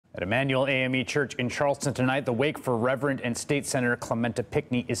At Emmanuel AME Church in Charleston tonight, the wake for Reverend and State Senator Clementa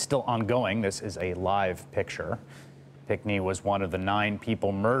Pinckney is still ongoing. This is a live picture. Pinckney was one of the 9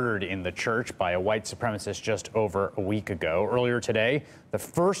 people murdered in the church by a white supremacist just over a week ago. Earlier today, the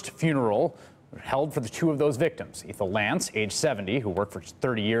first funeral held for the 2 of those victims, Ethel Lance, age 70, who worked for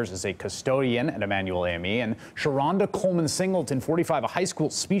 30 years as a custodian at Emmanuel AME, and Sharonda Coleman Singleton, 45, a high school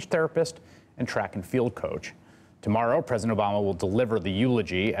speech therapist and track and field coach. Tomorrow, President Obama will deliver the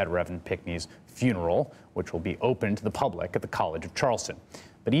eulogy at Reverend Pinckney's funeral, which will be open to the public at the College of Charleston.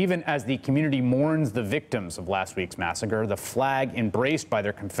 But even as the community mourns the victims of last week's massacre, the flag embraced by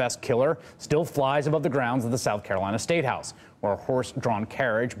their confessed killer still flies above the grounds of the South Carolina State House, where a horse-drawn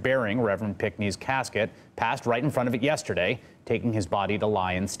carriage bearing Reverend Pinckney's casket passed right in front of it yesterday, taking his body to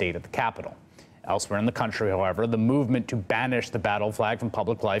lie in state at the Capitol. Elsewhere in the country, however, the movement to banish the battle flag from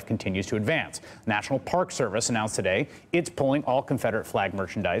public life continues to advance. The National Park Service announced today it's pulling all Confederate flag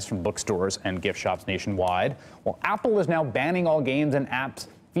merchandise from bookstores and gift shops nationwide, while Apple is now banning all games and apps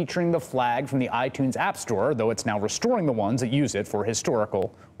featuring the flag from the iTunes App Store, though it's now restoring the ones that use it for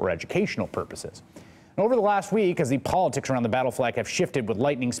historical or educational purposes. Over the last week, as the politics around the battle flag have shifted with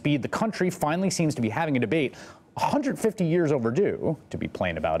lightning speed, the country finally seems to be having a debate, 150 years overdue, to be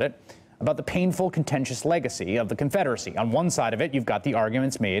plain about it, about the painful, contentious legacy of the Confederacy. On one side of it, you've got the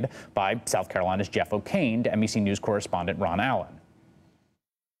arguments made by South Carolina's Jeff O'Kane to NBC News correspondent Ron Allen.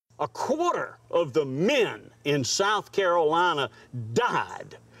 A quarter of the men in South Carolina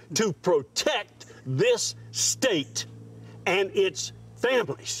died to protect this state and its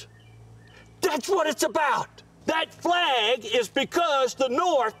families. That's what it's about. That flag is because the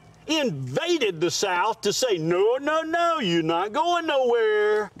North invaded the South to say, no, no, no, you're not going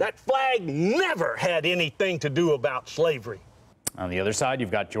nowhere. That flag never had anything to do about slavery. On the other side,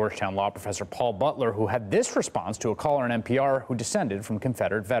 you've got Georgetown law professor Paul Butler, who had this response to a caller on NPR who descended from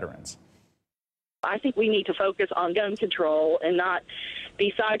Confederate veterans. I think we need to focus on gun control and not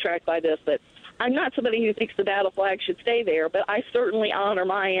be sidetracked by this. But I'm not somebody who thinks the battle flag should stay there, but I certainly honor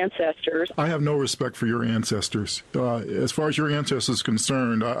my ancestors. I have no respect for your ancestors. As far as your ancestors is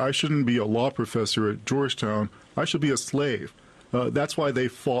concerned, I shouldn't be a law professor at Georgetown. I should be a slave. That's why they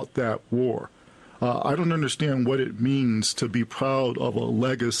fought that war. I don't understand what it means to be proud of a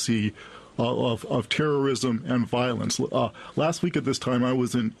legacy of terrorism and violence. Last week at this time, I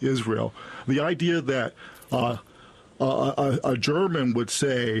was in Israel. The idea that a German would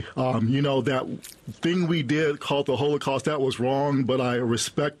say, you know, that thing we did called the Holocaust, that was wrong, but I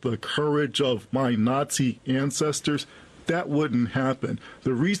respect the courage of my Nazi ancestors, that wouldn't happen.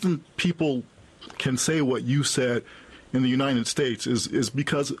 The reason people can say what you said in the United States is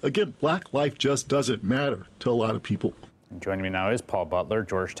because, again, black life just doesn't matter to a lot of people. And joining me now is Paul Butler,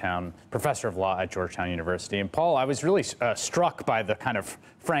 Georgetown professor of law at Georgetown University. And Paul, I was really struck by the kind of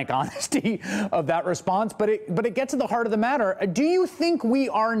frank honesty of that response, but it gets to the heart of the matter. Do you think we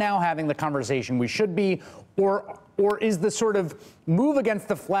are now having the conversation we should be, or is the sort of move against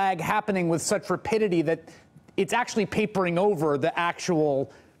the flag happening with such rapidity that it's actually papering over the actual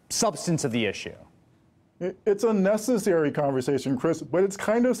substance of the issue? It's a necessary conversation, Chris, but it's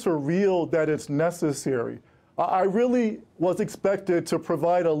kind of surreal that it's necessary. I really was expected to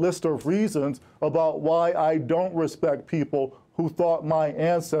provide a list of reasons about why I don't respect people who thought my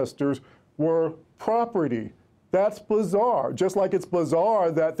ancestors were property. That's bizarre, just like it's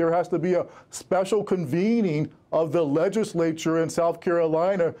bizarre that there has to be a special convening of the legislature in South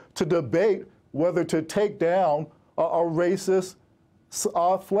Carolina to debate whether to take down a racist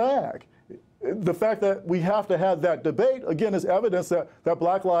flag. The fact that we have to have that debate, again, is evidence that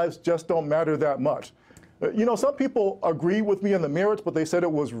black lives just don't matter that much. You know, some people agree with me in the merits, but they said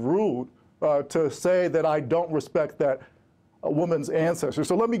it was rude to say that I don't respect that woman's ancestors.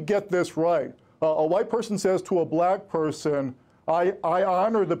 So let me get this right. A white person says to a black person, I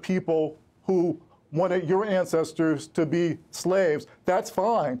honor the people who wanted your ancestors to be slaves. That's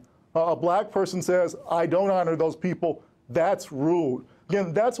fine. A black person says, I don't honor those people. That's rude.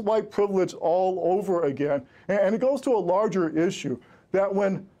 Again, that's white privilege all over again. And it goes to a larger issue that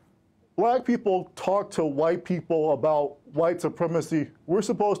when black people talk to white people about white supremacy, we're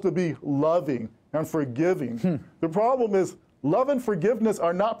supposed to be loving and forgiving. The problem is love and forgiveness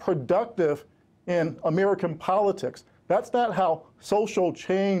are not productive in American politics. That's not how social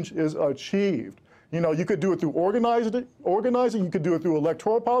change is achieved. You know, you could do it through organizing, you could do it through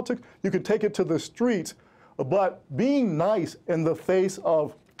electoral politics, you could take it to the streets, but being nice in the face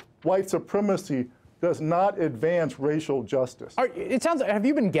of white supremacy does not advance racial justice. It sounds like, have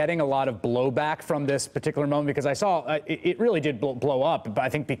you been getting a lot of blowback from this particular moment? Because I saw it really did blow up, but I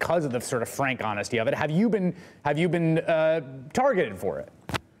think because of the sort of frank honesty of it. Have you been targeted for it?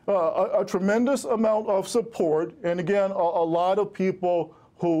 a tremendous amount of support. And again, a lot of people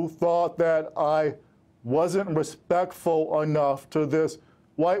who thought that I wasn't respectful enough to this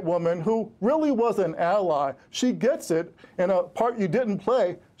white woman who really was an ally. She gets it. In a part you didn't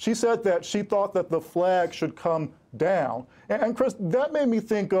play, she said that she thought that the flag should come down. And Chris, that made me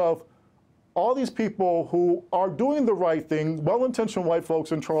think of all these people who are doing the right thing, well-intentioned white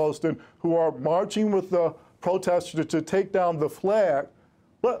folks in Charleston who are marching with the protesters to take down the flag.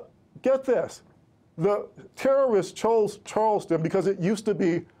 But get this, the terrorists chose Charleston because it used to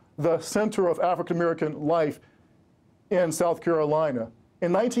be the center of African-American life in South Carolina.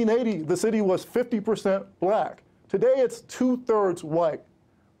 In 1980, the city was 50% black. Today, it's 2/3 white.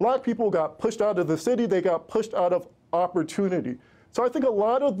 Black people got pushed out of the city. They got pushed out of opportunity. So I think a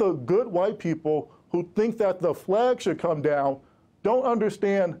lot of the good white people who think that the flag should come down don't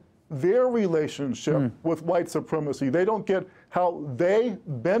understand their relationship with white supremacy. They don't get how they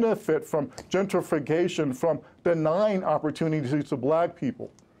benefit from gentrification, from denying opportunities to black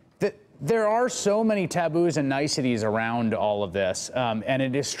people. There are so many taboos and niceties around all of this, and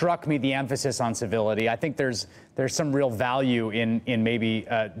it has struck me the emphasis on civility. I think there's some real value in maybe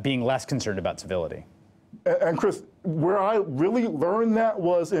being less concerned about civility. And Chris, where I really learned that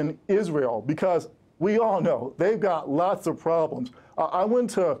was in Israel, because we all know they've got lots of problems. I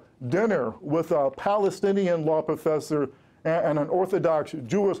went to dinner with a Palestinian law professor and an Orthodox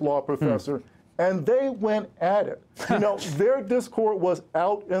Jewish law professor, and they went at it. You know, their discord was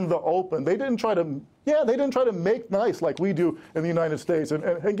out in the open. They didn't try to make nice like we do in the United States. And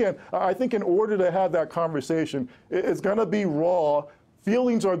again, I think in order to have that conversation, it's going to be raw.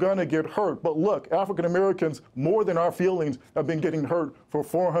 Feelings are going to get hurt. But look, African Americans, more than our feelings, have been getting hurt for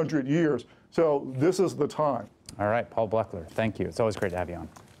 400 years. So this is the time. All right, Paul Butler, thank you. It's always great to have you on.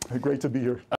 Great to be here.